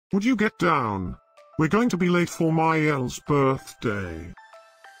Would you get down? We're going to be late for Mayelle's birthday.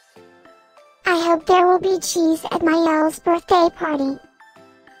 I hope there will be cheese at Mayelle's birthday party.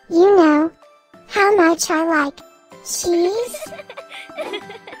 You know how much I like cheese.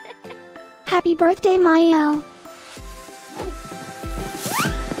 Happy birthday, Mayelle.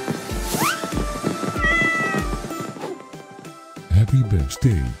 Happy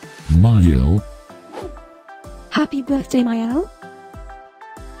birthday, Mayelle. Happy birthday, Mayelle.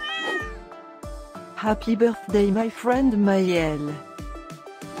 Happy birthday, my friend Mayelle.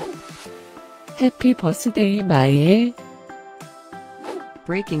 Happy birthday, Mayelle.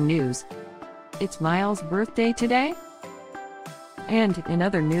 Breaking news. It's Mayelle's birthday today? And in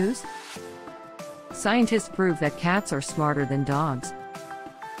other news, scientists prove that cats are smarter than dogs.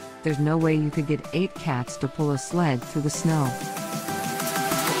 There's no way you could get 8 cats to pull a sled through the snow.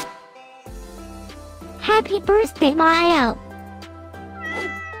 Happy birthday, Mayelle.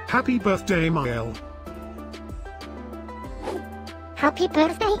 Happy birthday, Mayelle. Happy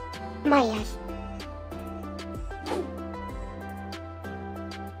birthday, Mayelle.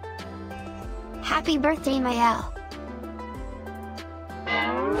 Happy birthday, Mayelle.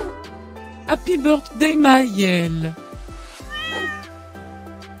 Happy birthday, Mayelle.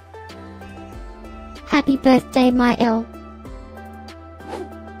 Happy birthday, Mayelle.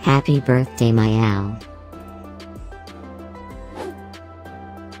 Happy birthday, Mayelle.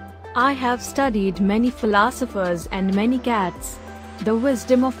 I have studied many philosophers and many cats. The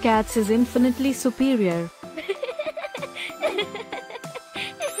wisdom of cats is infinitely superior.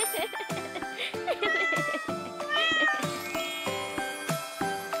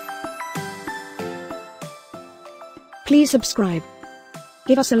 Please subscribe,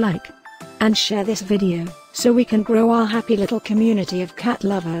 give us a like, and share this video, so we can grow our happy little community of cat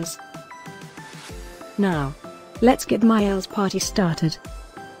lovers. Now, let's get Mayelle's party started.